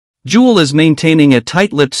Jewel is maintaining a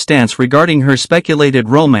tight-lipped stance regarding her speculated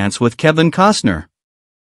romance with Kevin Costner.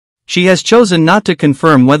 She has chosen not to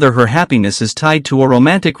confirm whether her happiness is tied to a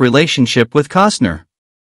romantic relationship with Costner.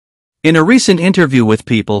 In a recent interview with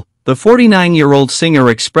People, the 49-year-old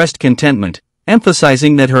singer expressed contentment,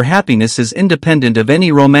 emphasizing that her happiness is independent of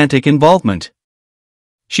any romantic involvement.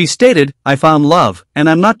 She stated, "I found love, and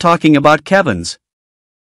I'm not talking about Kevin's.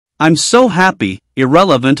 I'm so happy,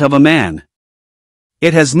 irrelevant of a man.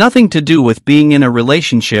 It has nothing to do with being in a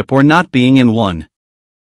relationship or not being in one."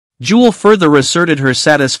 Jewel further asserted her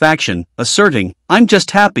satisfaction, asserting, "I'm just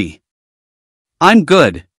happy. I'm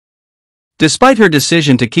good." Despite her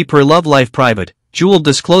decision to keep her love life private, Jewel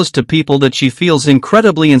disclosed to People that she feels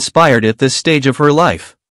incredibly inspired at this stage of her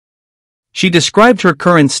life. She described her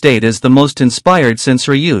current state as the most inspired since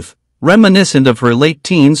her youth, reminiscent of her late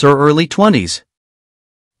teens or early 20s.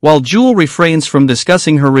 While Jewel refrains from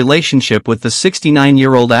discussing her relationship with the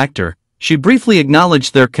 69-year-old actor, she briefly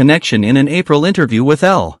acknowledged their connection in an April interview with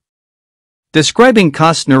Elle. Describing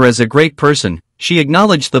Costner as a great person, she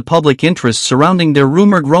acknowledged the public interest surrounding their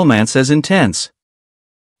rumored romance as intense.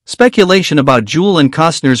 Speculation about Jewel and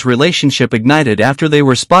Costner's relationship ignited after they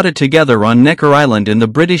were spotted together on Necker Island in the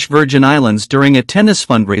British Virgin Islands during a tennis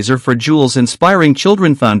fundraiser for Jewel's Inspiring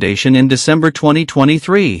Children Foundation in December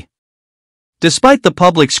 2023. Despite the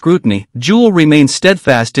public scrutiny, Jewel remains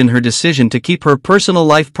steadfast in her decision to keep her personal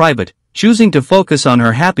life private, choosing to focus on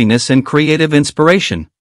her happiness and creative inspiration.